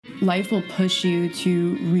life will push you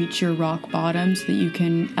to reach your rock bottom so that you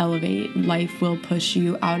can elevate. Life will push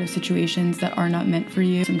you out of situations that are not meant for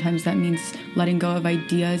you. Sometimes that means letting go of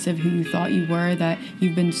ideas of who you thought you were that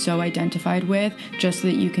you've been so identified with, just so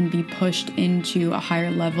that you can be pushed into a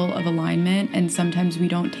higher level of alignment. And sometimes we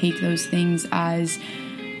don't take those things as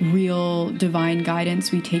real divine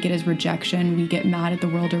guidance. We take it as rejection. We get mad at the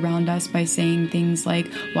world around us by saying things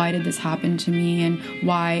like, why did this happen to me? And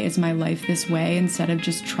why is my life this way? Instead of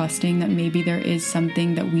just trusting that maybe there is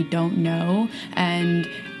something that we don't know, and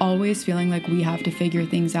always feeling like we have to figure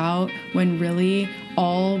things out, when really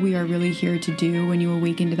all we are really here to do when you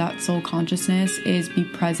awaken to that soul consciousness is be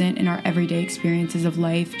present in our everyday experiences of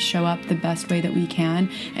life, show up the best way that we can,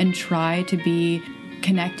 and try to be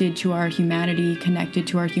connected to our humanity, connected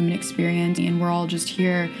to our human experience. And we're all just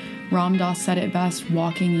here, Ram Dass said it best,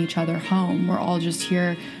 walking each other home. We're all just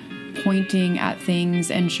here pointing at things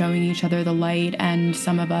and showing each other the light, and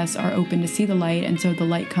some of us are open to see the light, and so the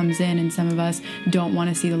light comes in, and some of us don't want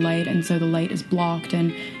to see the light, and so the light is blocked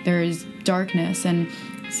and there is darkness, and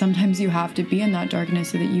sometimes you have to be in that darkness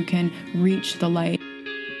so that you can reach the light.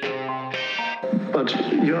 But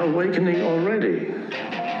you're awakening already.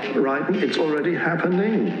 Right? It's already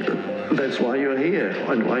happening. That's why you're here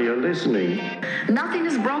and why you're listening. Nothing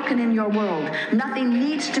is broken in your world. Nothing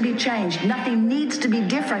needs to be changed. Nothing needs to be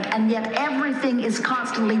different. And yet everything is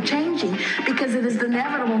constantly changing because it is the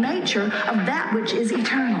inevitable nature of that which is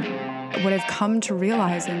eternal. What I've come to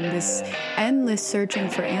realize in this endless searching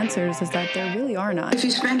for answers is that there really are none. If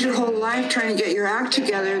you spend your whole life trying to get your act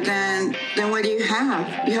together, then what do you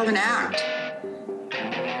have? You have an act,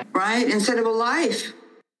 right? Instead of a life.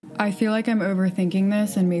 I feel like I'm overthinking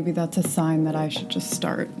this, and maybe that's a sign that I should just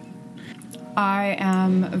start. I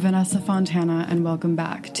am Vanessa Fontana, and welcome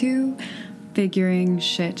back to Figuring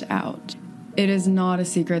Shit Out. It is not a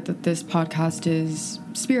secret that this podcast is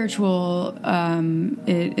spiritual.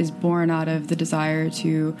 It is born out of the desire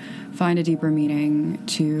to find a deeper meaning,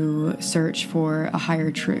 to search for a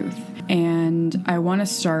higher truth. And I want to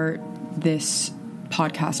start this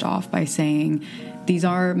podcast off by saying these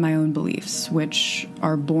are my own beliefs, which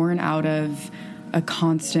are born out of a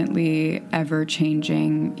constantly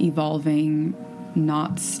ever-changing, evolving,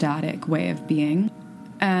 not static way of being.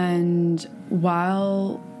 And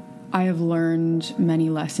while I have learned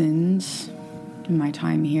many lessons in my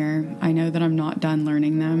time here, I know that I'm not done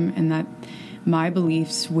learning them, and that my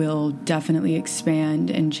beliefs will definitely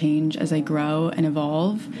expand and change as I grow and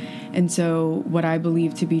evolve. And so what I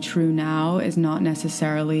believe to be true now is not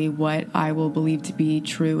necessarily what I will believe to be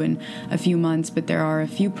true in a few months, but there are a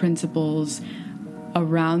few principles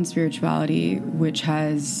around spirituality which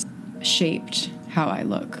has shaped how I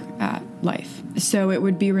look at life. So it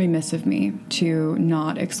would be remiss of me to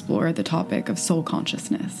not explore the topic of soul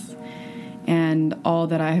consciousness and all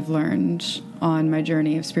that I have learned on my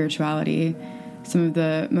journey of spirituality, some of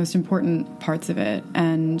the most important parts of it.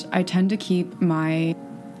 And I tend to keep my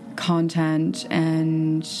content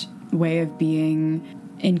and way of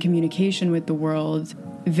being in communication with the world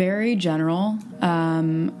very general.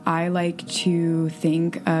 I like to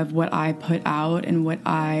think of what I put out and what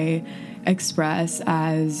I express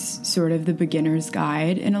as sort of the beginner's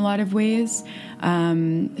guide in a lot of ways.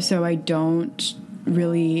 So I don't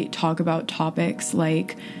really talk about topics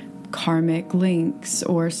like karmic links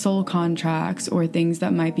or soul contracts or things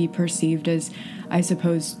that might be perceived as, I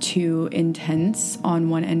suppose, too intense on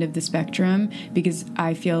one end of the spectrum, because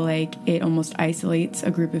I feel like it almost isolates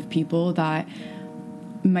a group of people that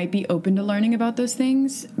might be open to learning about those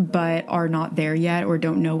things, but are not there yet or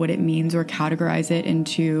don't know what it means or categorize it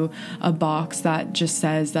into a box that just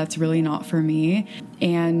says that's really not for me.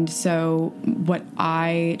 And so what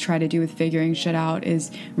I try to do with Figuring Shit Out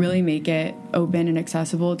is really make it open and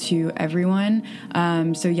accessible to everyone.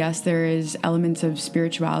 So yes, there is elements of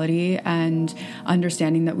spirituality and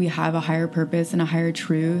understanding that we have a higher purpose and a higher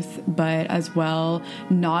truth, but as well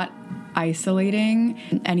not isolating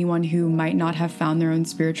anyone who might not have found their own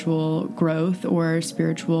spiritual growth or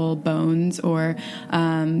spiritual bones or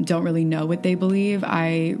don't really know what they believe.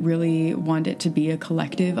 I really want it to be a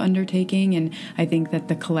collective undertaking, and I think that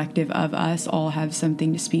the collective of us all have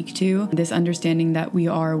something to speak to. This understanding that we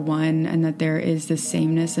are one and that there is this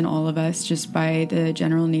sameness in all of us just by the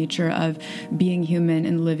general nature of being human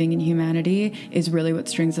and living in humanity is really what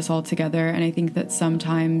strings us all together. And I think that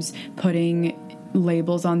sometimes putting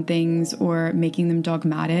labels on things or making them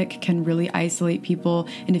dogmatic can really isolate people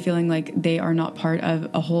into feeling like they are not part of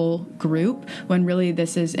a whole group, when really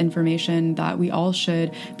this is information that we all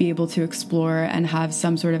should be able to explore and have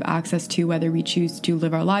some sort of access to, whether we choose to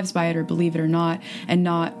live our lives by it or believe it or not, and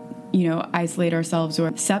not isolate ourselves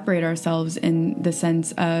or separate ourselves in the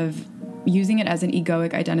sense of using it as an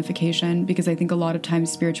egoic identification, because I think a lot of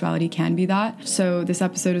times spirituality can be that. So this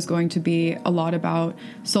episode is going to be a lot about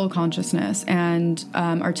soul consciousness and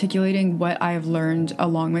articulating what I have learned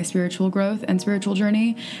along my spiritual growth and spiritual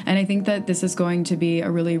journey. And I think that this is going to be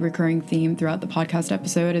a really recurring theme throughout the podcast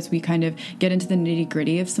episode as we kind of get into the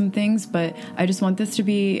nitty-gritty of some things. But I just want this to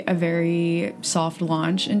be a very soft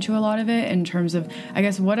launch into a lot of it in terms of, I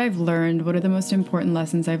guess, what I've learned, what are the most important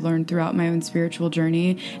lessons I've learned throughout my own spiritual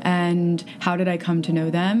journey, and how did I come to know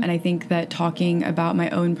them. And I think that talking about my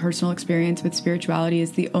own personal experience with spirituality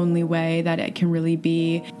is the only way that it can really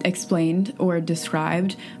be explained or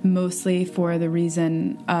described, mostly for the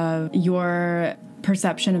reason of your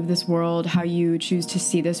perception of this world, how you choose to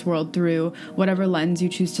see this world through whatever lens you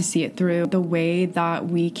choose to see it through. The way that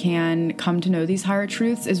we can come to know these higher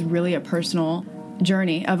truths is really a personal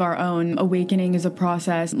journey of our own. Awakening is a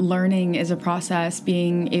process. Learning is a process.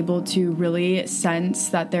 Being able to really sense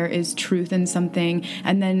that there is truth in something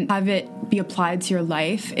and then have it be applied to your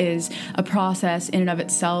life is a process in and of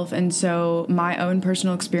itself. And so my own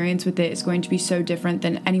personal experience with it is going to be so different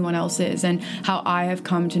than anyone else's. And how I have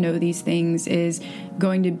come to know these things is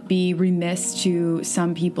going to be remiss to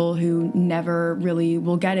some people who never really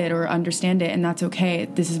will get it or understand it. And that's okay.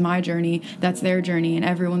 This is my journey. That's their journey, and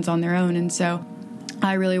everyone's on their own. And so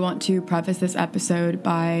I really want to preface this episode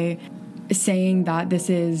by saying that this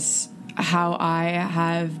is how I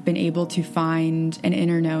have been able to find an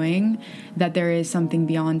inner knowing that there is something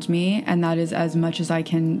beyond me, and that is as much as I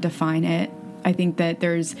can define it. I think that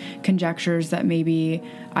there's conjectures that maybe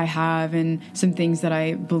I have and some things that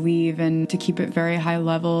I believe, and to keep it very high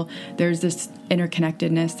level, there's this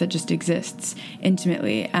interconnectedness that just exists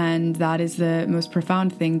intimately, and that is the most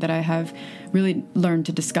profound thing that I have really learned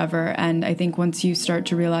to discover. And I think once you start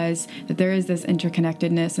to realize that there is this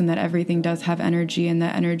interconnectedness and that everything does have energy, and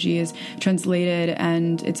that energy is translated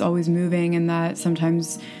and it's always moving, and that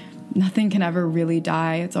sometimes nothing can ever really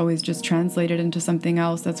die. It's always just translated into something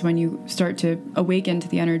else. That's when you start to awaken to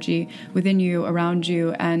the energy within you, around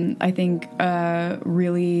you. And I think a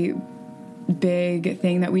really big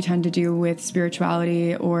thing that we tend to do with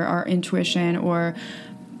spirituality or our intuition, or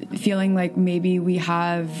feeling like maybe we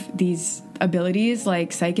have these abilities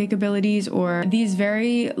like psychic abilities, or these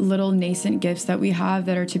very little nascent gifts that we have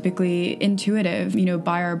that are typically intuitive,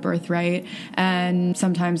 by our birthright, and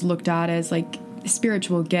sometimes looked at as like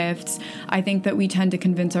spiritual gifts. I think that we tend to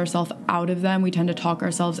convince ourselves out of them. We tend to talk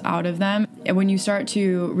ourselves out of them. And when you start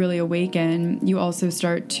to really awaken, you also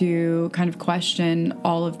start to kind of question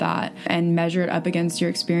all of that and measure it up against your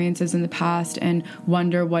experiences in the past and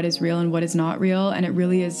wonder what is real and what is not real. And it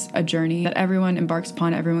really is a journey that everyone embarks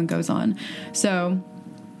upon, everyone goes on. So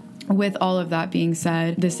with all of that being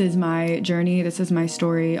said, this is my journey. This is my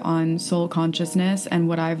story on soul consciousness and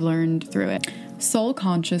what I've learned through it. Soul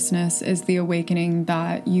consciousness is the awakening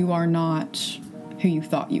that you are not who you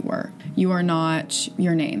thought you were. You are not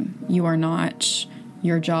your name. You are not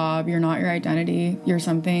your job. You're not your identity. You're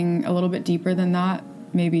something a little bit deeper than that,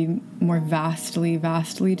 maybe more vastly,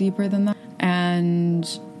 vastly deeper than that. And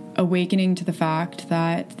awakening to the fact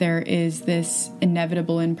that there is this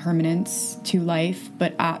inevitable impermanence to life,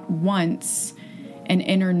 but at once an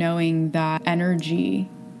inner knowing that energy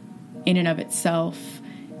in and of itself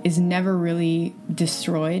is never really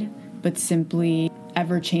destroyed, but simply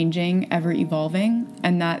ever-changing, ever-evolving,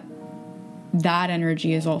 and that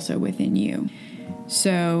energy is also within you.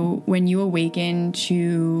 So when you awaken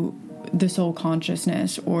to the soul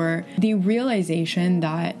consciousness, or the realization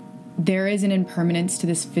that there is an impermanence to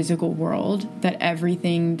this physical world, that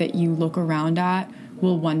everything that you look around at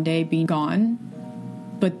will one day be gone,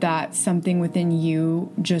 but that something within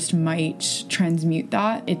you just might transmute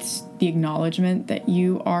that. It's the acknowledgement that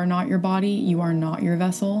you are not your body, you are not your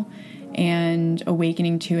vessel, and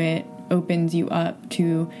awakening to it opens you up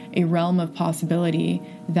to a realm of possibility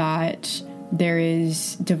that there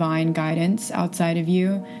is divine guidance outside of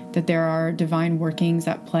you, that there are divine workings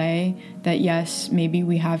at play, that yes, maybe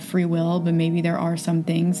we have free will, but maybe there are some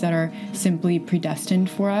things that are simply predestined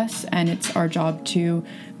for us, and it's our job to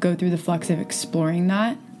go through the flux of exploring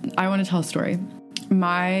that. I want to tell a story.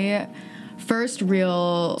 My first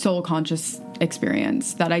real soul conscious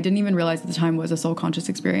experience that I didn't even realize at the time was a soul conscious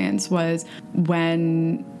experience was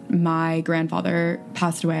when my grandfather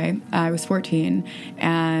passed away. I was 14,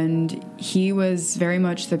 and he was very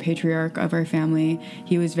much the patriarch of our family.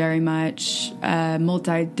 He was very much a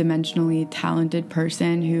multi-dimensionally talented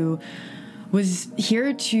person who was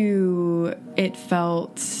here to, it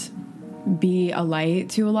felt, be a light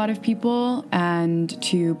to a lot of people and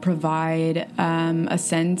to provide a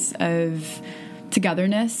sense of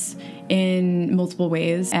togetherness in multiple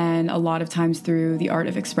ways, and a lot of times through the art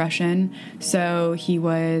of expression. So he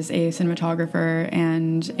was a cinematographer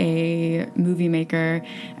and a movie maker,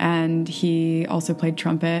 and he also played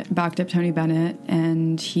trumpet, backed up Tony Bennett,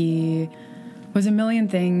 and he was a million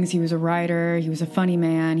things. He was a writer, he was a funny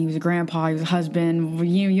man, he was a grandpa, he was a husband,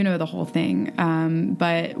 you know the whole thing.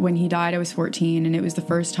 But when he died, I was 14, and it was the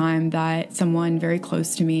first time that someone very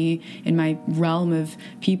close to me in my realm of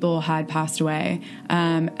people had passed away.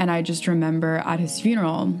 And I just remember at his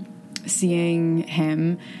funeral seeing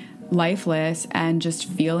him lifeless and just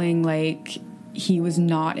feeling like he was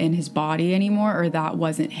not in his body anymore, or that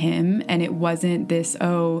wasn't him. And it wasn't this,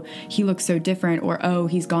 oh, he looks so different, or oh,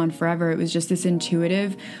 he's gone forever. It was just this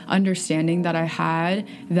intuitive understanding that I had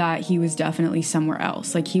that he was definitely somewhere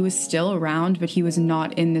else. Like, he was still around, but he was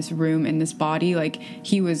not in this room, in this body. Like,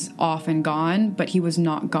 he was off and gone, but he was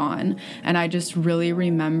not gone. And I just really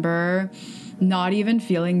remember not even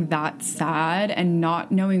feeling that sad and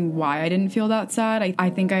not knowing why I didn't feel that sad. I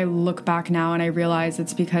think I look back now and I realize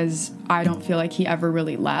it's because I don't feel like he ever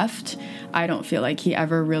really left. I don't feel like he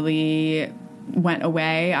ever really went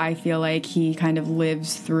away. I feel like he kind of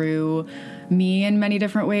lives through me in many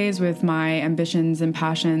different ways with my ambitions and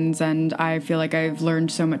passions, and I feel like I've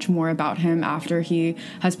learned so much more about him after he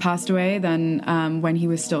has passed away than when he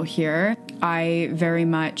was still here. I very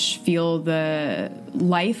much feel the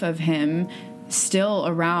life of him still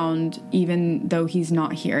around, even though he's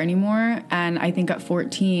not here anymore. And I think at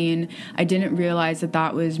 14, I didn't realize that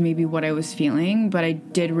that was maybe what I was feeling, but I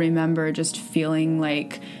did remember just feeling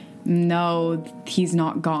like, no, he's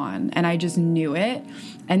not gone. And I just knew it.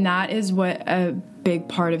 And that is what a big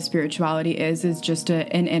part of spirituality is just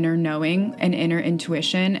an inner knowing, an inner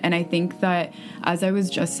intuition. And I think that, as I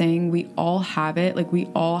was just saying, we all have it. Like, we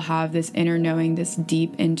all have this inner knowing, this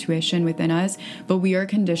deep intuition within us, but we are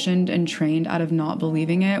conditioned and trained out of not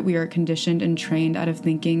believing it. We are conditioned and trained out of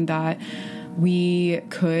thinking that we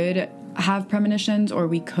could have premonitions, or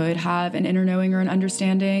we could have an inner knowing or an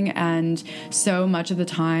understanding. And so much of the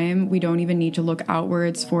time, we don't even need to look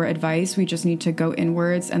outwards for advice. We just need to go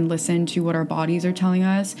inwards and listen to what our bodies are telling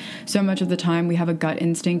us. So much of the time, we have a gut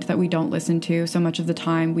instinct that we don't listen to. So much of the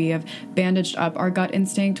time, we have bandaged up our gut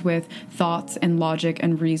instinct with thoughts and logic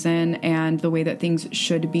and reason and the way that things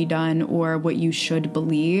should be done or what you should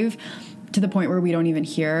believe, to the point where we don't even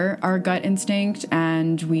hear our gut instinct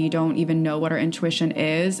and we don't even know what our intuition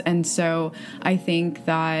is. And so I think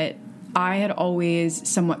that I had always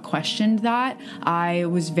somewhat questioned that. I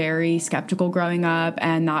was very skeptical growing up,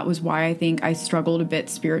 and that was why I think I struggled a bit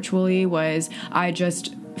spiritually. Was I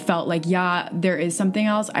just felt like, yeah, there is something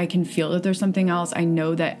else. I can feel that there's something else. I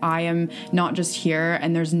know that I am not just here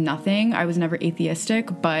and there's nothing. I was never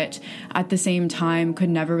atheistic, but at the same time could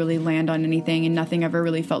never really land on anything, and nothing ever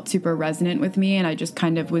really felt super resonant with me. And I just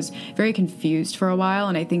kind of was very confused for a while.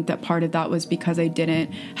 And I think that part of that was because I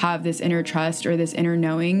didn't have this inner trust or this inner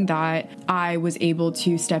knowing that I was able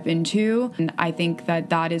to step into. And I think that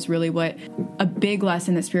that is really what a big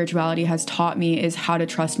lesson that spirituality has taught me, is how to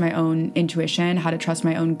trust my own intuition, how to trust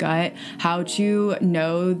my own gut, how to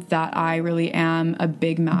know that I really am a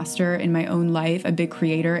big master in my own life, a big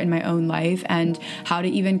creator in my own life, and how to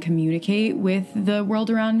even communicate with the world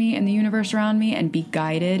around me and the universe around me and be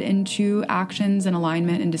guided into actions and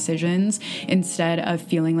alignment and decisions, instead of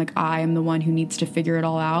feeling like I am the one who needs to figure it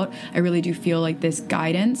all out. I really do feel like this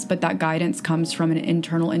guidance, but that guidance comes from an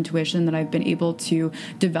internal intuition that I've been able to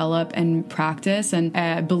develop and practice, and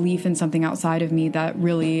a belief in something outside of me that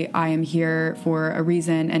really I am here for a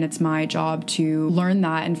reason, and it's my job to learn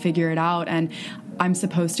that and figure it out. And I'm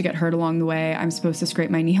supposed to get hurt along the way. I'm supposed to scrape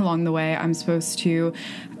my knee along the way. I'm supposed to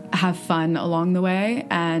have fun along the way,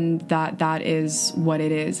 and that is what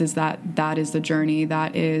it is that is the journey.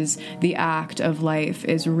 That is the act of life,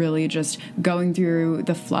 is really just going through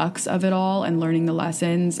the flux of it all and learning the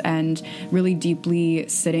lessons and really deeply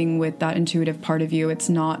sitting with that intuitive part of you. It's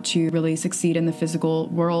not to really succeed in the physical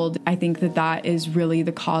world. I think that is really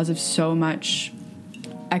the cause of so much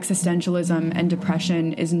existentialism and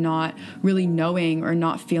depression, is not really knowing or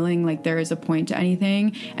not feeling like there is a point to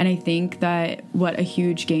anything. And I think that what a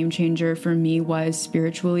huge game changer for me was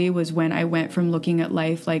spiritually was when I went from looking at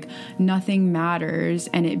life like nothing matters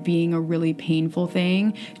and it being a really painful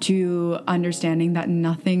thing, to understanding that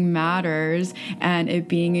nothing matters and it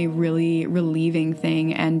being a really relieving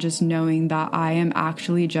thing, and just knowing that I am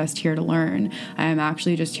actually just here to learn. I am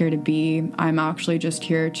actually just here to be. I'm actually just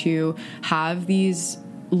here to have these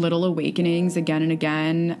little awakenings again and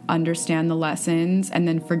again, understand the lessons, and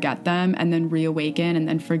then forget them, and then reawaken, and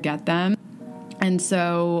then forget them. And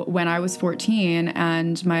so when I was 14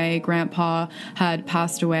 and my grandpa had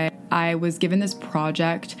passed away, I was given this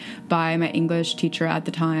project by my English teacher at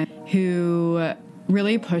the time, who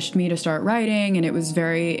really pushed me to start writing, and it was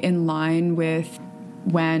very in line with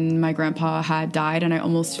when my grandpa had died, and I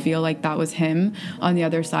almost feel like that was him on the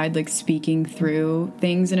other side, like speaking through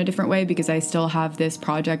things in a different way, because I still have this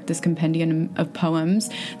project, this compendium of poems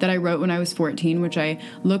that I wrote when I was 14, which I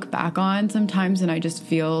look back on sometimes and I just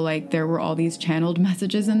feel like there were all these channeled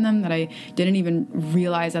messages in them that I didn't even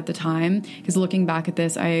realize at the time. Because looking back at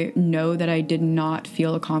this, I know that I did not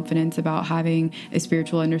feel a confidence about having a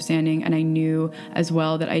spiritual understanding, and I knew as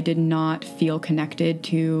well that I did not feel connected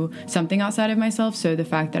to something outside of myself. So the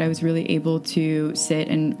fact that I was really able to sit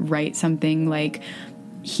and write something like,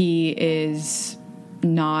 he is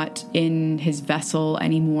not in his vessel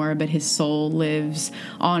anymore, but his soul lives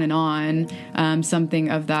on and on. Something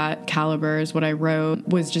of that caliber is what I wrote,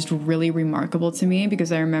 was just really remarkable to me,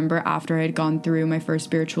 because I remember after I had gone through my first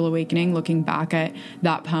spiritual awakening, looking back at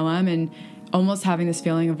that poem and almost having this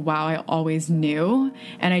feeling of, wow, I always knew.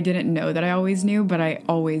 And I didn't know that I always knew, but I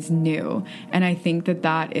always knew. And I think that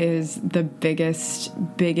that is the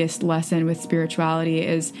biggest lesson with spirituality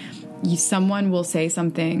is someone will say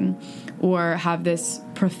something or have this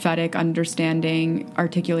prophetic understanding,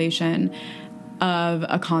 articulation of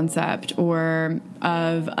a concept or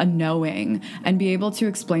of a knowing, and be able to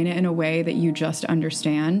explain it in a way that you just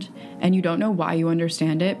understand. And you don't know why you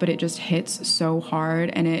understand it, but it just hits so hard,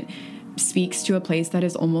 and it speaks to a place that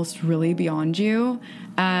is almost really beyond you,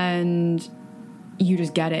 and you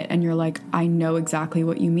just get it, and you're like, I know exactly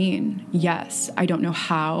what you mean. Yes, I don't know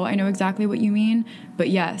how I know exactly what you mean, but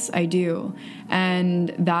yes, I do. And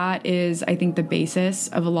that is, I think, the basis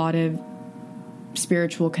of a lot of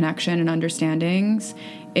spiritual connection and understandings,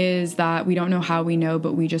 is that we don't know how we know,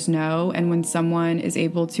 but we just know. And when someone is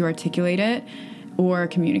able to articulate it or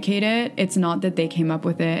communicate it, it's not that they came up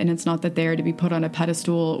with it, and it's not that they are to be put on a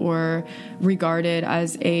pedestal or regarded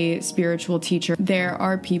as a spiritual teacher. There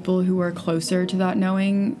are people who are closer to that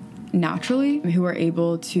knowing naturally, who are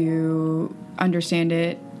able to understand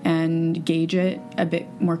it and gauge it a bit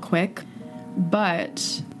more quick,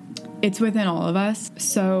 but it's within all of us.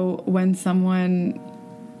 So when someone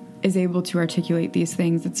is able to articulate these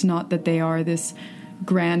things, it's not that they are this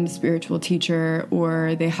grand spiritual teacher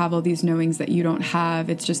or they have all these knowings that you don't have.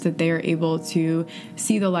 It's just that they are able to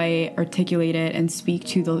see the light, articulate it, and speak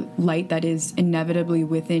to the light that is inevitably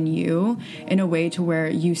within you in a way to where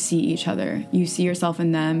you see each other. You see yourself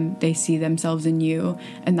in them, they see themselves in you,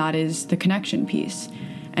 and that is the connection piece.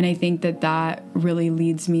 And I think that that really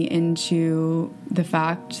leads me into the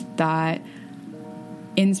fact that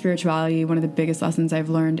in spirituality, one of the biggest lessons I've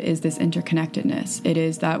learned is this interconnectedness. It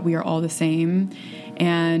is that we are all the same,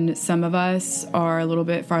 and some of us are a little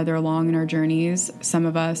bit farther along in our journeys. Some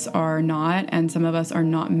of us are not, and some of us are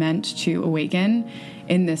not meant to awaken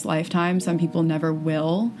in this lifetime. Some people never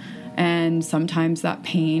will. And sometimes that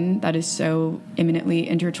pain that is so imminently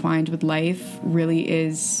intertwined with life really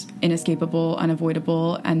is inescapable,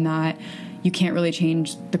 unavoidable, and that you can't really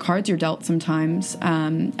change the cards you're dealt sometimes,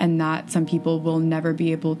 and that some people will never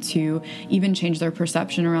be able to even change their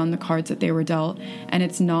perception around the cards that they were dealt. And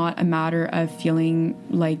it's not a matter of feeling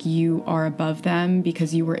like you are above them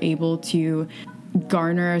because you were able to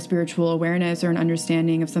garner a spiritual awareness or an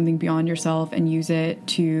understanding of something beyond yourself and use it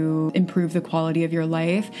to improve the quality of your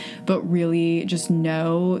life, but really just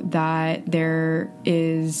know that there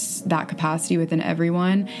is that capacity within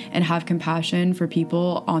everyone, and have compassion for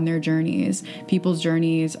people on their journeys. People's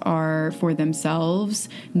journeys are for themselves,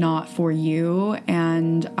 not for you.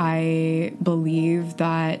 And I believe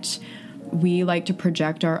that we like to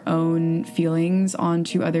project our own feelings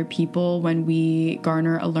onto other people when we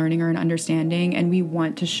garner a learning or an understanding, and we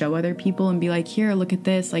want to show other people and be like, here, look at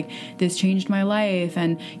this, like this changed my life,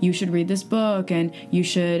 and you should read this book, and you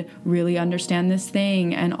should really understand this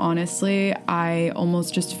thing. And honestly, I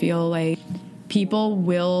almost just feel like people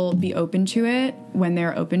will be open to it when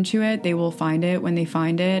they're open to it. They will find it when they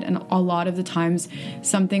find it. And a lot of the times,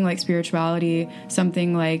 something like spirituality,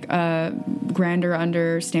 something like a grander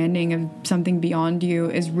understanding of something beyond you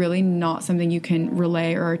is really not something you can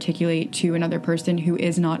relay or articulate to another person who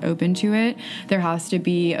is not open to it. There has to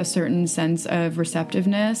be a certain sense of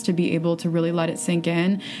receptiveness to be able to really let it sink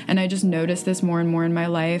in. And I just notice this more and more in my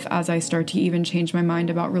life as I start to even change my mind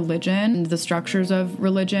about religion and the structures of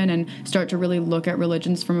religion, and start to really look at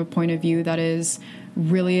religions from a point of view that is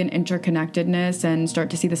really an interconnectedness and start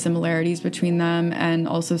to see the similarities between them, and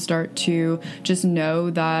also start to just know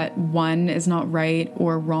that one is not right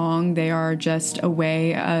or wrong. They are just a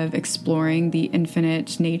way of exploring the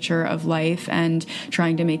infinite nature of life and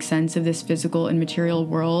trying to make sense of this physical and material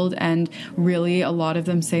world. And really, a lot of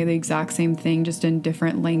them say the exact same thing, just in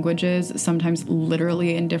different languages, sometimes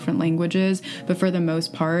literally in different languages. But for the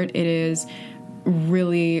most part, it is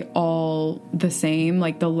really all the same.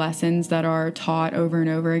 Like, the lessons that are taught over and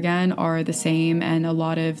over again are the same, and a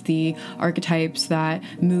lot of the archetypes that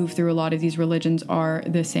move through a lot of these religions are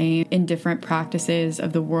the same in different practices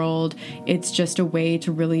of the world. It's just a way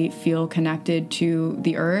to really feel connected to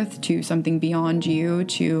the earth, to something beyond you,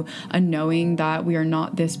 to a knowing that we are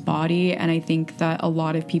not this body. And I think that a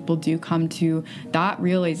lot of people do come to that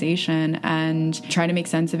realization and try to make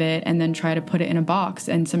sense of it, and then try to put it in a box.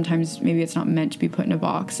 And sometimes maybe it's not meant to be put in a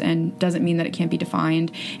box, and doesn't mean that it can't be defined,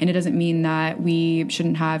 and it doesn't mean that we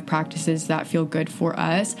shouldn't have practices that feel good for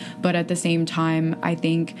us. But at the same time, I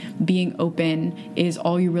think being open is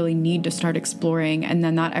all you really need to start exploring, and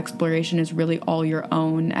then that exploration is really all your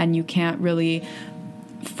own, and you can't really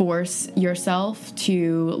force yourself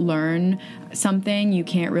to learn something. You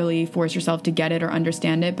can't really force yourself to get it or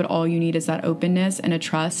understand it, but all you need is that openness and a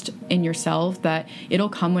trust in yourself that it'll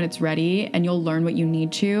come when it's ready, and you'll learn what you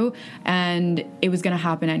need to, and it was going to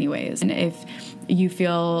happen anyways. And if you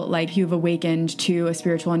feel like you've awakened to a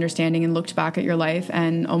spiritual understanding and looked back at your life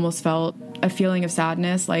and almost felt a feeling of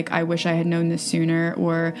sadness, like, I wish I had known this sooner,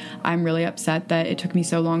 or I'm really upset that it took me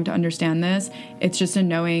so long to understand this, it's just a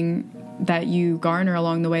knowing that you garner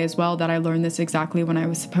along the way as well, that I learned this exactly when I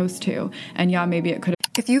was supposed to. And yeah, maybe it could have.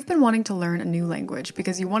 If you've been wanting to learn a new language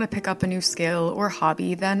because you want to pick up a new skill or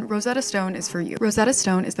hobby, then Rosetta Stone is for you. Rosetta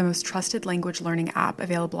Stone is the most trusted language learning app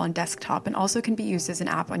available on desktop, and also can be used as an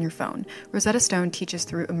app on your phone. Rosetta Stone teaches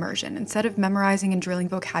through immersion. Instead of memorizing and drilling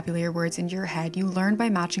vocabulary words into your head, you learn by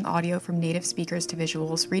matching audio from native speakers to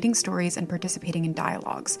visuals, reading stories, and participating in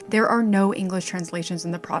dialogues. There are no English translations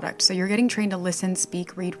in the product, so you're getting trained to listen,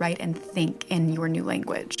 speak, read, write, and think in your new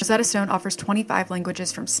language. Rosetta Stone offers 25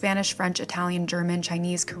 languages from Spanish, French, Italian, German, Chinese,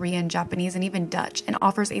 Korean, Japanese, and even Dutch, and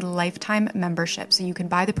offers a lifetime membership, so you can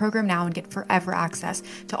buy the program now and get forever access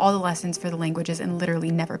to all the lessons for the languages and literally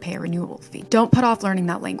never pay a renewal fee. Don't put off learning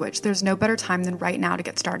that language. There's no better time than right now to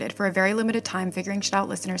get started. For a very limited time, Figuring Shit Out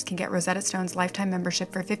listeners can get Rosetta Stone's lifetime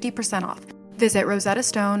membership for 50% off. Visit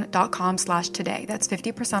rosettastone.com/today. That's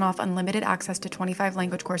 50% off unlimited access to 25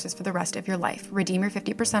 language courses for the rest of your life. Redeem your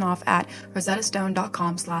 50% off at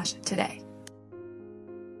rosettastone.com/today.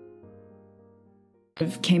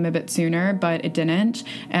 Came a bit sooner, but it didn't.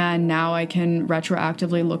 And now I can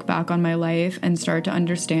retroactively look back on my life and start to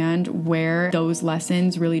understand where those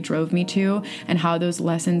lessons really drove me to, and how those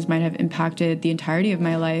lessons might have impacted the entirety of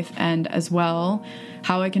my life, and as well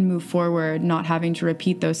how I can move forward not having to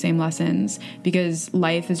repeat those same lessons, because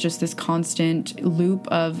life is just this constant loop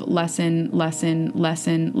of lesson,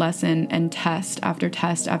 and test after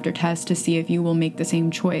test after test to see if you will make the same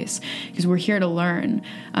choice, because we're here to learn,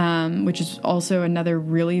 which is also another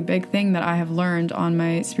really big thing that I have learned on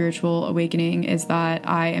my spiritual awakening, is that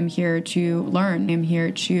I am here to learn. I'm here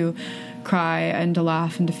to cry and to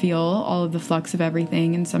laugh and to feel all of the flux of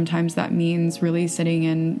everything. And sometimes that means really sitting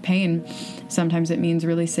in pain. Sometimes it means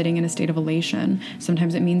really sitting in a state of elation.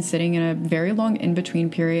 Sometimes it means sitting in a very long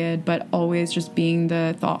in-between period, but always just being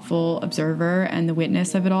the thoughtful observer and the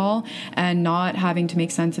witness of it all, and not having to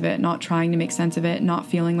make sense of it, not trying to make sense of it, not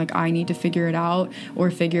feeling like I need to figure it out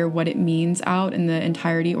or figure what it means out in the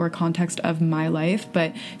entirety or context of my life,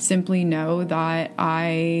 but simply know that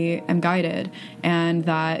I am guided, and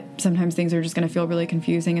that sometimes things are just going to feel really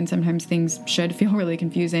confusing, and sometimes things should feel really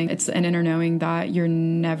confusing. It's an inner knowing that you're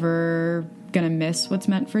never going to miss what's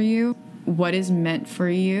meant for you. What is meant for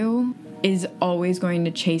you is always going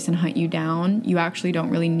to chase and hunt you down. You actually don't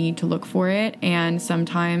really need to look for it. And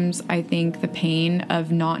sometimes I think the pain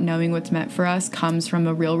of not knowing what's meant for us comes from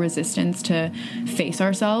a real resistance to face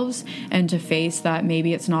ourselves and to face that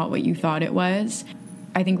maybe it's not what you thought it was.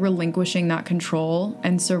 I think relinquishing that control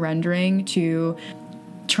and surrendering to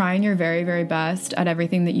trying your very, very best at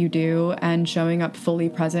everything that you do and showing up fully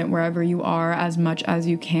present wherever you are as much as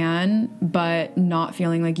you can, but not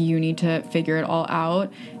feeling like you need to figure it all out.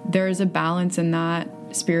 There's a balance in that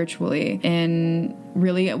spiritually, in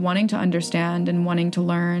really wanting to understand and wanting to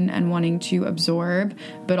learn and wanting to absorb,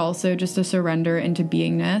 but also just a surrender into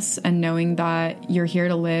beingness and knowing that you're here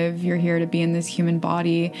to live, you're here to be in this human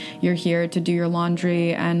body, you're here to do your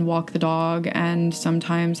laundry and walk the dog and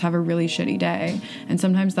sometimes have a really shitty day. And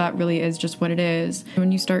sometimes that really is just what it is.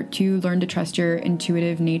 When you start to learn to trust your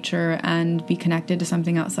intuitive nature and be connected to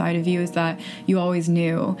something outside of you, is that you always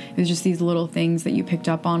knew. It was just these little things that you picked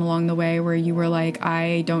up on along the way where you were like,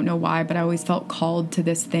 I don't know why, but I always felt called to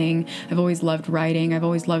this thing. I've always loved writing. I've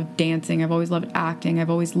always loved dancing. I've always loved acting. I've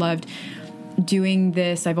always loved doing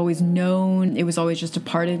this. I've always known. It was always just a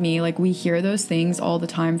part of me. Like, we hear those things all the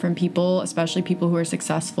time from people, especially people who are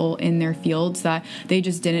successful in their fields, that they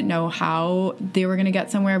just didn't know how they were going to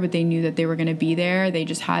get somewhere, but they knew that they were going to be there. They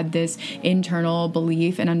just had this internal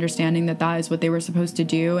belief and understanding that that is what they were supposed to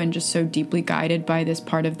do, and just so deeply guided by this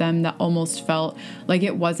part of them that almost felt like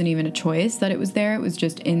it wasn't even a choice that it was there. It was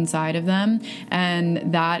just inside of them.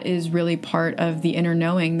 And that is really part of the inner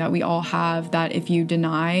knowing that we all have, that if you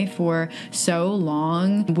deny for so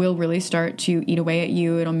long, will really start to eat away at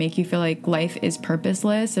you. It'll make you feel like life is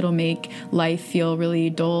purposeless. It'll make life feel really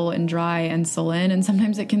dull and dry and sullen. And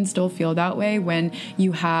sometimes it can still feel that way when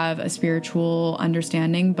you have a spiritual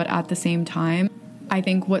understanding. But at the same time, I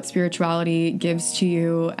think what spirituality gives to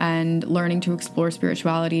you and learning to explore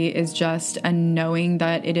spirituality is just a knowing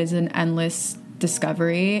that it is an endless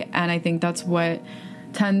discovery. And I think that's what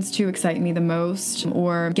tends to excite me the most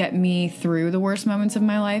or get me through the worst moments of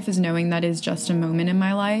my life, is knowing that is just a moment in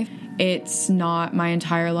my life. It's not my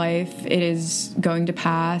entire life. It is going to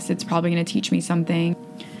pass. It's probably going to teach me something.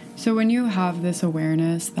 So when you have this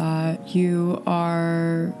awareness that you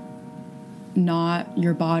are not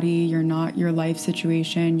your body, you're not your life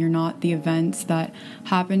situation, you're not the events that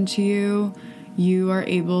happen to you, you are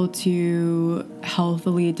able to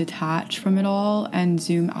healthily detach from it all and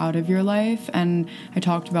zoom out of your life. And I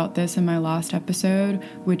talked about this in my last episode,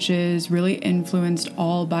 which is really influenced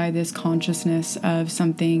all by this consciousness of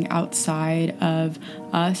something outside of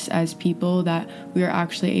us as people, that we are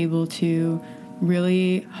actually able to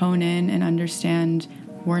really hone in and understand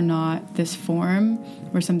we're not this form,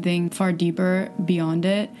 we're something far deeper beyond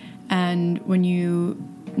it. And when you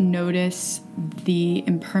notice the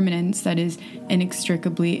impermanence that is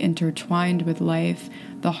inextricably intertwined with life,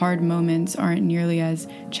 the hard moments aren't nearly as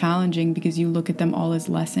challenging because you look at them all as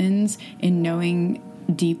lessons in knowing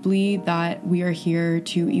deeply that we are here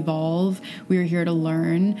to evolve, we are here to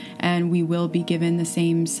learn, and we will be given the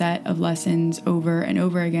same set of lessons over and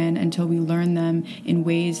over again until we learn them in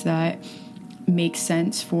ways that make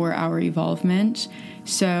sense for our evolvement.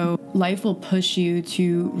 So life will push you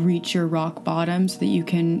to reach your rock bottom so that you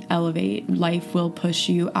can elevate. Life will push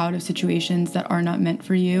you out of situations that are not meant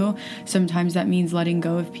for you. Sometimes that means letting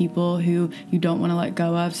go of people who you don't want to let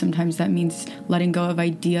go of. Sometimes that means letting go of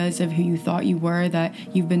ideas of who you thought you were that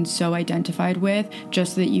you've been so identified with,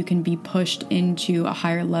 just so that you can be pushed into a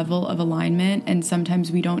higher level of alignment. And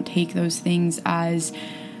sometimes we don't take those things as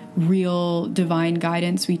real divine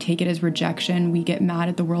guidance. We take it as rejection. We get mad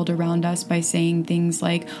at the world around us by saying things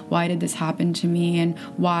like, why did this happen to me? And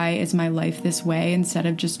why is my life this way? Instead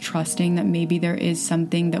of just trusting that maybe there is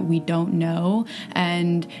something that we don't know,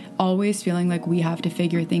 and always feeling like we have to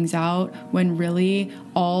figure things out, when really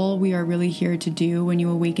all we are really here to do when you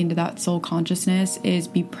awaken to that soul consciousness is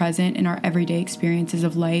be present in our everyday experiences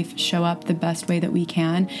of life, show up the best way that we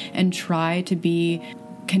can, and try to be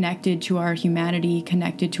connected to our humanity,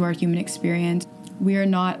 connected to our human experience. We are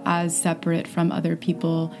not as separate from other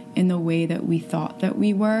people in the way that we thought that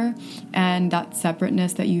we were. And that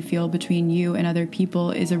separateness that you feel between you and other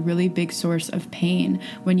people is a really big source of pain.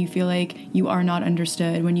 When you feel like you are not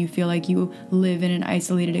understood, when you feel like you live in an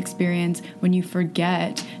isolated experience, when you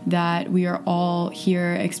forget that we are all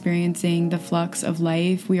here experiencing the flux of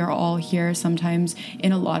life. We are all here sometimes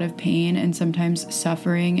in a lot of pain and sometimes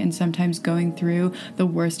suffering and sometimes going through the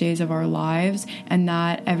worst days of our lives, and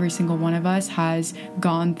that every single one of us has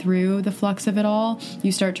gone through the flux of it all.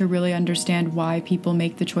 You start to really understand why people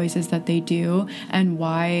make the choices that they do, and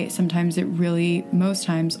why sometimes it really, most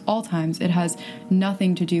times, all times, it has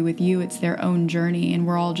nothing to do with you. It's their own journey, and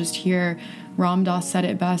we're all just here. Ram Dass said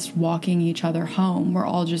it best, walking each other home. We're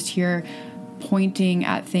all just here pointing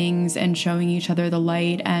at things and showing each other the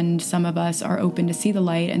light, and some of us are open to see the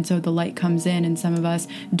light, and so the light comes in, and some of us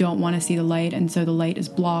don't want to see the light, and so the light is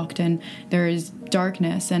blocked and there is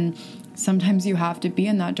darkness. And sometimes you have to be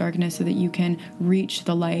in that darkness so that you can reach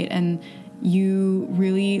the light, and you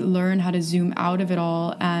really learn how to zoom out of it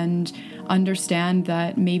all and understand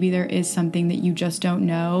that maybe there is something that you just don't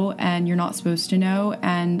know and you're not supposed to know,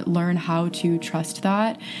 and learn how to trust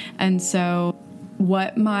that. And so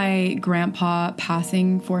what my grandpa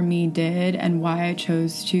passing for me did and why I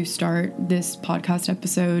chose to start this podcast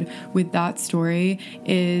episode with that story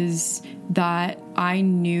is that I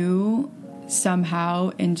knew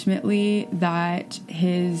somehow intimately that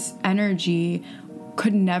his energy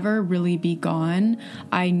could never really be gone.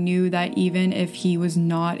 I knew that even if he was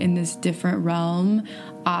not in this different realm,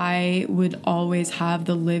 I would always have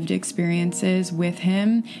the lived experiences with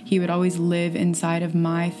him. He would always live inside of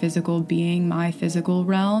my physical being, my physical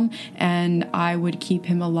realm, and I would keep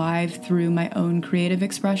him alive through my own creative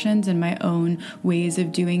expressions and my own ways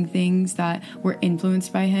of doing things that were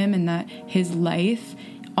influenced by him, and that his life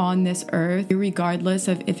on this earth, regardless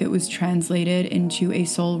of if it was translated into a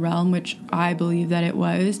soul realm, which I believe that it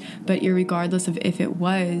was, but irregardless of if it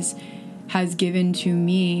was, has given to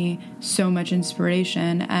me so much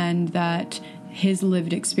inspiration, and that his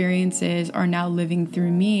lived experiences are now living through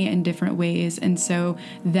me in different ways. And so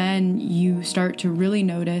then you start to really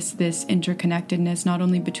notice this interconnectedness, not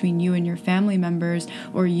only between you and your family members,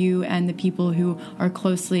 or you and the people who are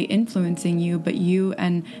closely influencing you, but you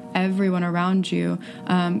and everyone around you.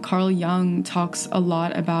 Carl Jung talks a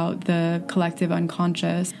lot about the collective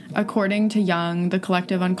unconscious. According to Jung, the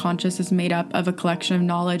collective unconscious is made up of a collection of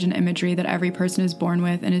knowledge and imagery that every person is born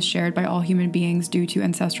with and is shared by all human beings due to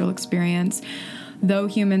ancestral experience. Though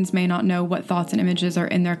humans may not know what thoughts and images are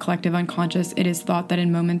in their collective unconscious, it is thought that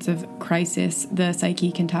in moments of crisis, the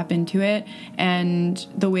psyche can tap into it. And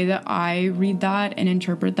the way that I read that and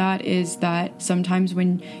interpret that is that sometimes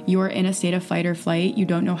when you're in a state of fight or flight, you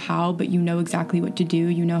don't know how, but you know exactly what to do.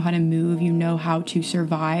 You know how to move. You know how to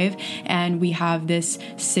survive. And we have this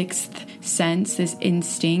sixth sense, this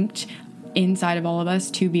instinct inside of all of us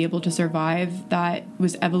to be able to survive that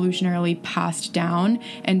was evolutionarily passed down.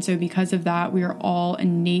 And so because of that, we are all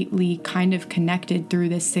innately kind of connected through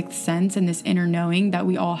this sixth sense and this inner knowing that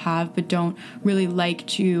we all have, but don't really like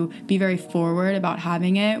to be very forward about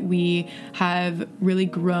having it. We have really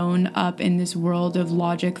grown up in this world of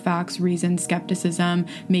logic, facts, reason, skepticism.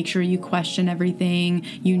 Make sure you question everything.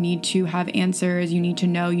 You need to have answers. You need to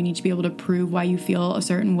know. You need to be able to prove why you feel a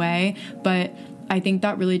certain way. But I think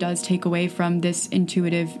that really does take away from this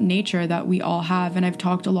intuitive nature that we all have. And I've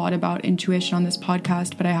talked a lot about intuition on this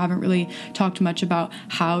podcast, but I haven't really talked much about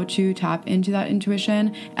how to tap into that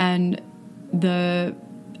intuition. And the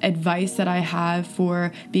advice that I have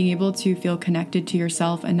for being able to feel connected to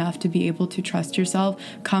yourself enough to be able to trust yourself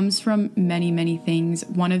comes from many, many things.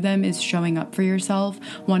 One of them is showing up for yourself.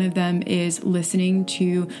 One of them is listening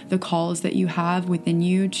to the calls that you have within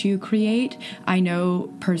you to create. I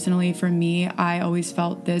know personally for me, I always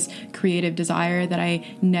felt this creative desire that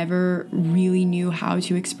I never really knew how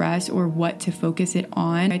to express or what to focus it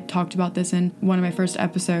on. I talked about this in one of my first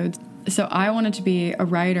episodes. So I wanted to be a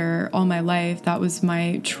writer all my life. That was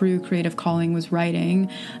my true creative calling, was writing.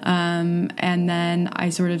 And then I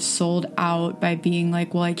sort of sold out by being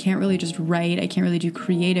like, well, I can't really just write. I can't really do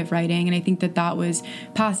creative writing. And I think that that was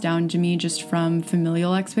passed down to me just from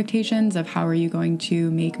familial expectations of how are you going to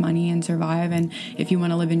make money and survive. And if you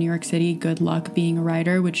want to live in New York City, good luck being a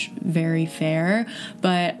writer, which very fair.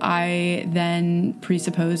 But I then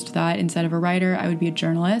presupposed that instead of a writer, I would be a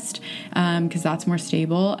journalist because that's more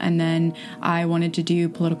stable. And then I wanted to do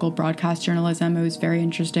political broadcast journalism. I was very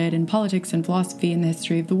interested in politics and philosophy and the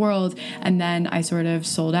history of the world. And then I sort of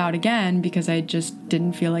sold out again because I just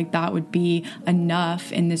didn't feel like that would be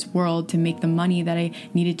enough in this world to make the money that I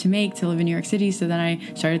needed to make to live in New York City. So then I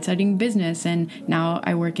started studying business, and now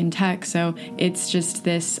I work in tech. So it's just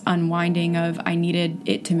this unwinding of I needed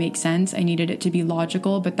it to make sense. I needed it to be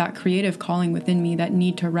logical, but that creative calling within me, that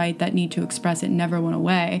need to write, that need to express, it never went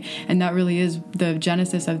away. And that really is the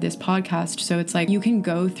genesis of this podcast. So it's like you can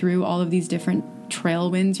go through all of these different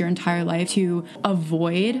trailwinds your entire life to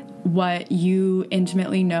avoid what you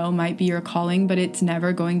intimately know might be your calling, but it's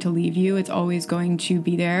never going to leave you. It's always going to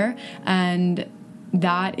be there. And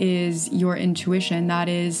that is your intuition. That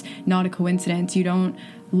is not a coincidence. You don't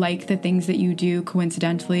like the things that you do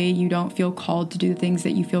coincidentally. You don't feel called to do the things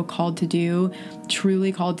that you feel called to do,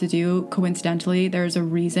 truly called to do coincidentally. There's a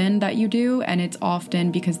reason that you do, and it's often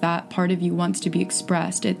because that part of you wants to be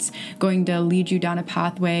expressed. It's going to lead you down a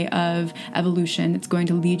pathway of evolution. It's going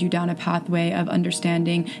to lead you down a pathway of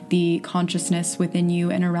understanding the consciousness within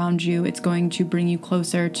you and around you. It's going to bring you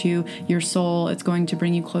closer to your soul. It's going to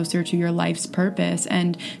bring you closer to your life's purpose.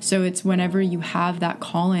 And so it's whenever you have that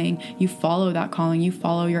calling, you follow that calling, you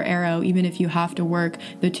follow your arrow, even if you have to work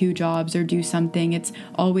the 2 jobs or do something. It's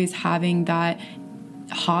always having that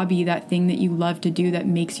hobby, that thing that you love to do that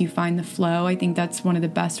makes you find the flow. I think that's one of the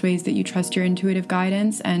best ways that you trust your intuitive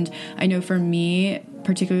guidance. And I know for me,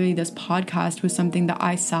 particularly this podcast was something that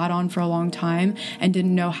I sat on for a long time and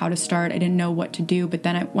didn't know how to start. I didn't know what to do. But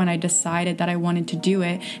then when I decided that I wanted to do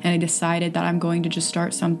it, and I decided that I'm going to just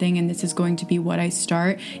start something and this is going to be what I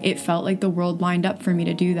start, it felt like the world lined up for me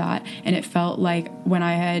to do that. And it felt like when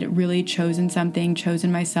I had really chosen something,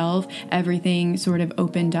 chosen myself, everything sort of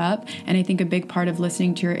opened up. And I think a big part of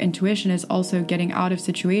listening to your intuition is also getting out of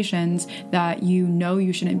situations that you know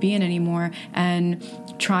you shouldn't be in anymore, and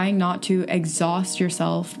trying not to exhaust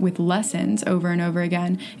yourself with lessons over and over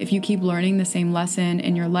again. If you keep learning the same lesson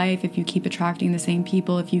in your life, if you keep attracting the same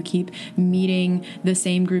people, if you keep meeting the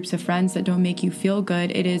same groups of friends that don't make you feel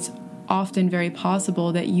good, it is often very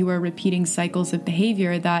possible that you are repeating cycles of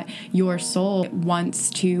behavior that your soul wants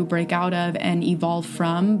to break out of and evolve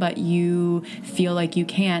from, but you feel like you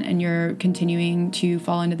can't, and you're continuing to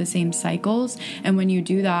fall into the same cycles. And when you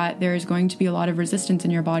do that, there's going to be a lot of resistance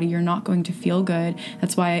in your body. You're not going to feel good.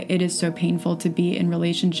 That's why it is so painful to be in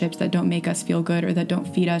relationships that don't make us feel good, or that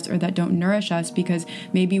don't feed us, or that don't nourish us, because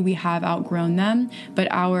maybe we have outgrown them, but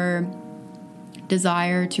our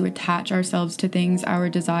desire to attach ourselves to things, our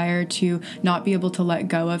desire to not be able to let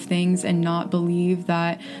go of things and not believe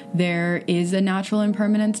that there is a natural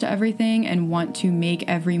impermanence to everything, and want to make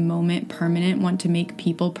every moment permanent, want to make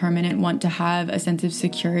people permanent, want to have a sense of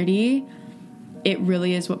security, it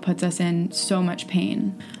really is what puts us in so much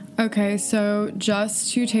pain. Okay, so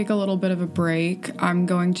just to take a little bit of a break, I'm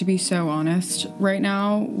going to be so honest right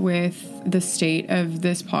now with the state of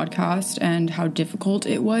this podcast and how difficult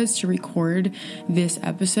it was to record this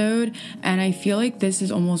episode. And I feel like this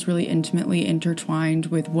is almost really intimately intertwined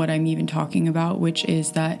with what I'm even talking about, which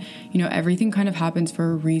is that, you know, everything kind of happens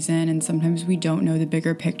for a reason, and sometimes we don't know the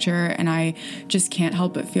bigger picture. And I just can't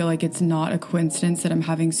help but feel like it's not a coincidence that I'm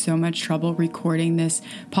having so much trouble recording this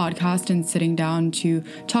podcast and sitting down to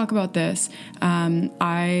talk about this.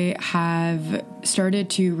 I have started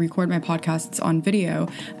to record my podcasts on video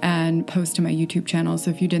and post to my YouTube channel. So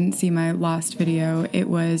if you didn't see my last video, it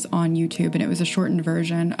was on YouTube, and it was a shortened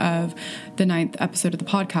version of the 9th episode of the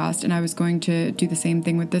podcast. And I was going to do the same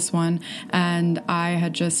thing with this one. And I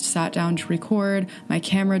had just sat down to record. My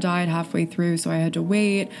camera died halfway through, so I had to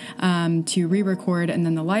wait to re-record. And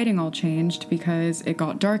then the lighting all changed because it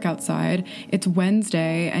got dark outside. It's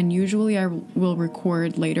Wednesday, and usually I will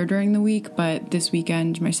record later during the week, but this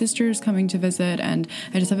weekend my sister's coming to visit, and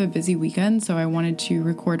I just have a busy weekend, so I wanted to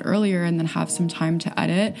record earlier and then have some time to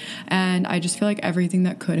edit. And I just feel like everything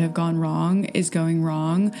that could have gone wrong is going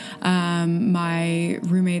wrong. My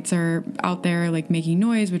roommates are out there like making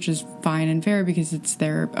noise, which is fine and fair because it's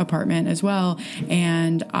their apartment as well,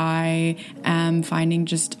 and I am finding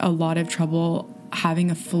just a lot of trouble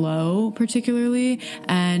having a flow particularly.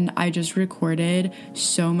 And I just recorded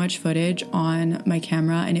so much footage on my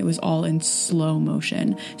camera, and it was all in slow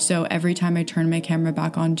motion. So every time I turned my camera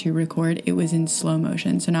back on to record, it was in slow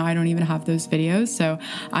motion. So now I don't even have those videos. So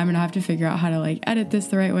I'm gonna have to figure out how to like edit this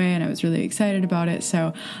the right way, and I was really excited about it.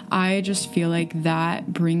 So I just feel like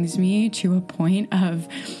that brings me to a point of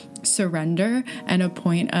surrender and a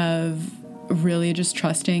point of really just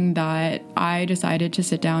trusting that I decided to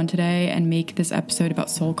sit down today and make this episode about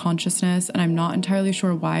soul consciousness, and I'm not entirely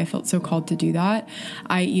sure why I felt so called to do that.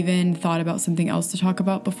 I even thought about something else to talk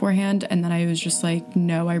about beforehand, and then I was just like,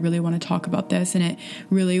 no, I really want to talk about this. And it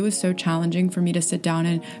really was so challenging for me to sit down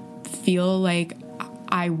and feel like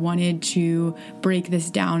I wanted to break this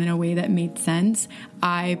down in a way that made sense.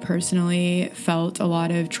 I personally felt a lot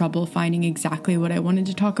of trouble finding exactly what I wanted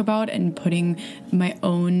to talk about and putting my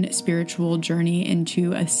own spiritual journey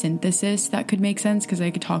into a synthesis that could make sense, because I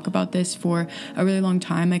could talk about this for a really long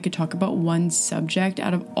time. I could talk about one subject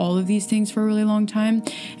out of all of these things for a really long time.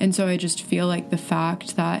 And so I just feel like the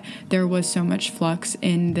fact that there was so much flux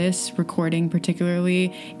in this recording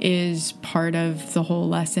particularly is part of the whole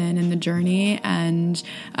lesson and the journey. And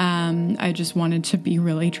I just wanted to be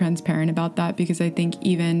really transparent about that, because I think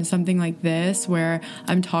even something like this, where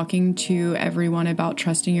I'm talking to everyone about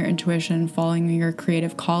trusting your intuition, following your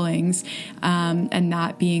creative callings, and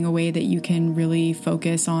that being a way that you can really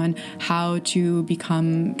focus on how to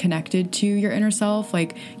become connected to your inner self.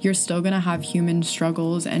 Like, you're still going to have human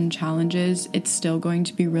struggles and challenges. It's still going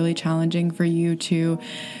to be really challenging for you to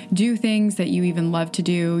do things that you even love to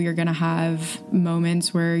do. You're going to have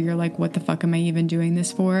moments where you're like, what the fuck am I even doing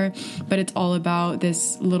this for? But it's all about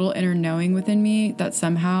this little inner knowing within me that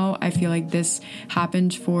somehow I feel like this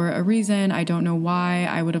happened for a reason. I don't know why.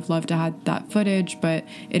 I would have loved to have that footage, but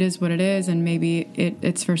it is what it is, and maybe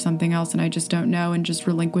it's for something else, and I just don't know, and just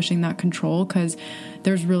relinquishing that control, because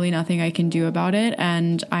there's really nothing I can do about it.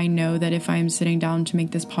 And I know that if I'm sitting down to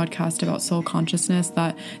make this podcast about soul consciousness,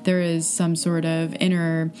 that there is some sort of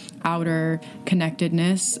inner, outer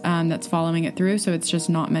connectedness that's following it through. So it's just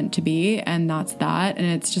not meant to be, and that's that. And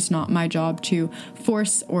it's just not my job to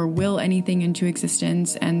force or will anything into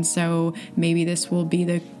existence. And so maybe this will be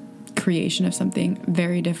the creation of something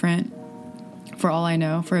very different, for all I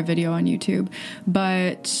know, for a video on YouTube.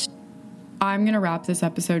 But I'm going to wrap this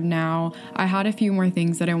episode now. I had a few more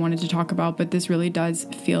things that I wanted to talk about, but this really does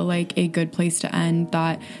feel like a good place to end,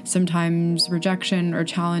 that sometimes rejection or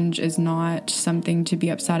challenge is not something to be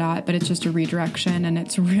upset at, but it's just a redirection, and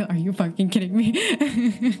it's real. Are you fucking kidding me?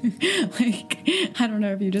 Like, I don't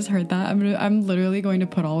know if you just heard that. I'm literally going to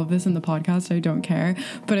put all of this in the podcast. I don't care.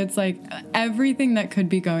 But it's like everything that could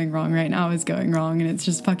be going wrong right now is going wrong, and it's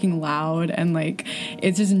just fucking loud, and like,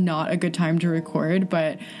 it's just not a good time to record,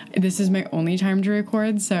 but this is my only time to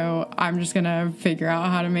record, so I'm just gonna figure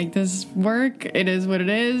out how to make this work. It is what it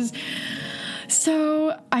is.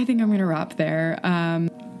 So I think I'm gonna wrap there.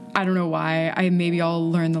 I don't know why. Maybe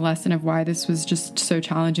I'll learn the lesson of why this was just so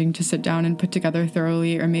challenging to sit down and put together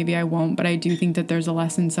thoroughly, or maybe I won't, but I do think that there's a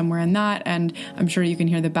lesson somewhere in that, and I'm sure you can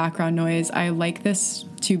hear the background noise. I like this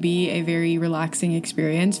to be a very relaxing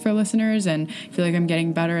experience for listeners, and I feel like I'm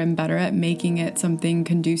getting better and better at making it something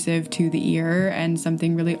conducive to the ear and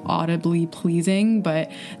something really audibly pleasing.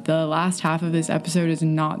 But the last half of this episode is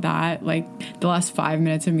not that. Like, the last 5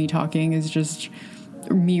 minutes of me talking is just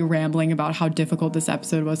me rambling about how difficult this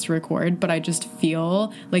episode was to record, but I just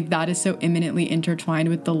feel like that is so imminently intertwined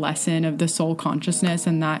with the lesson of the soul consciousness,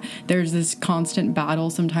 and that there's this constant battle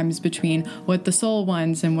sometimes between what the soul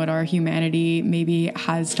wants and what our humanity maybe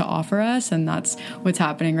has to offer us. And that's what's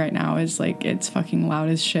happening right now, is like, it's fucking loud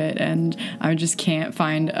as shit, and I just can't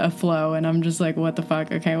find a flow, and I'm just like, what the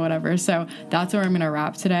fuck? Okay, whatever. So that's where I'm gonna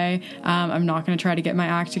wrap today. I'm not gonna try to get my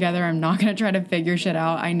act together. I'm not gonna try to figure shit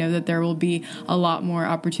out. I know that there will be a lot more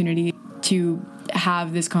opportunity to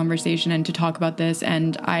have this conversation and to talk about this,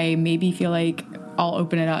 and I maybe feel like I'll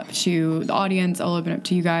open it up to the audience. I'll open it up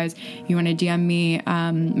to you guys. If you want to DM me,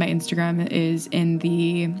 my Instagram is in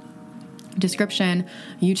the description.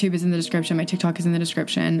 YouTube is in the description. My TikTok is in the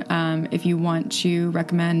description. If you want to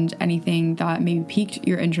recommend anything that maybe piqued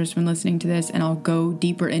your interest when listening to this, and I'll go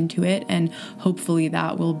deeper into it, and hopefully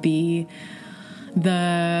that will be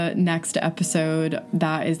the next episode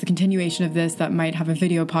that is the continuation of this, that might have a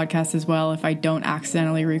video podcast as well if I don't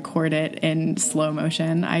accidentally record it in slow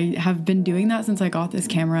motion. I have been doing that since I got this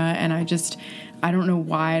camera, and I don't know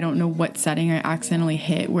why. I don't know what setting I accidentally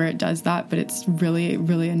hit where it does that, but it's really,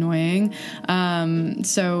 really annoying.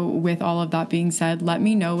 So with all of that being said, let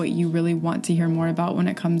me know what you really want to hear more about when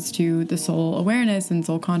it comes to the soul awareness and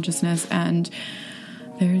soul consciousness. And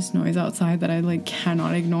there's noise outside that I like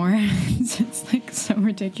cannot ignore. It's just like so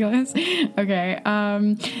ridiculous. Okay,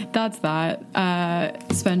 that's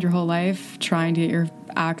that. Spend your whole life trying to get your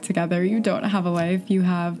act together. You don't have a life, you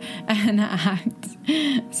have an act.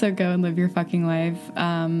 So go and live your fucking life.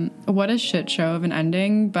 What a shit show of an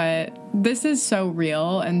ending, but this is so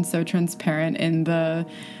real and so transparent in the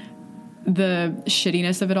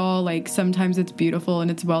shittiness of it all. Like, sometimes it's beautiful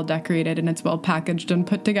and it's well decorated and it's well packaged and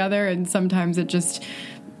put together, and sometimes it just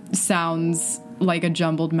sounds like a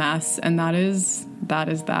jumbled mess, and that is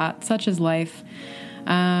that. Such is life.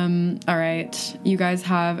 All right, you guys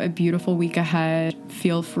have a beautiful week ahead.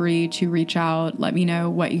 Feel free to reach out, let me know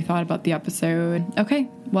what you thought about the episode. Okay,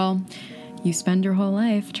 well, you spend your whole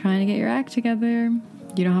life trying to get your act together.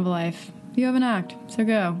 You don't have a life, you have an act, so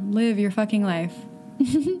go live your fucking life.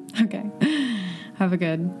 Okay. Have a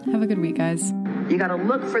good week, guys. You got to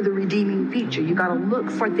look for the redeeming feature. You got to look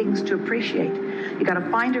for things to appreciate. You got to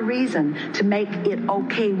find a reason to make it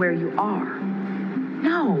okay where you are.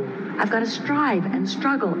 No, I've got to strive and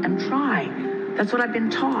struggle and try. That's what I've been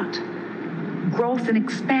taught. Growth and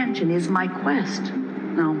expansion is my quest.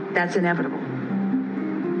 No, that's inevitable.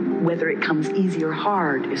 Whether it comes easy or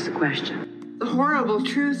hard is the question. The horrible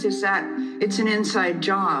truth is that it's an inside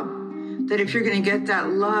job. That if you're going to get that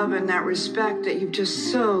love and that respect that you've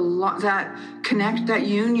just that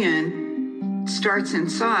union starts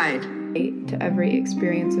inside. To every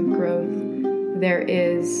experience of growth, there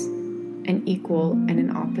is an equal and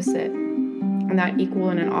an opposite. And that equal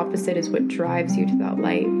and an opposite is what drives you to that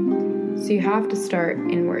light. So you have to start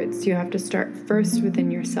inwards. You have to start first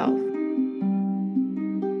within yourself.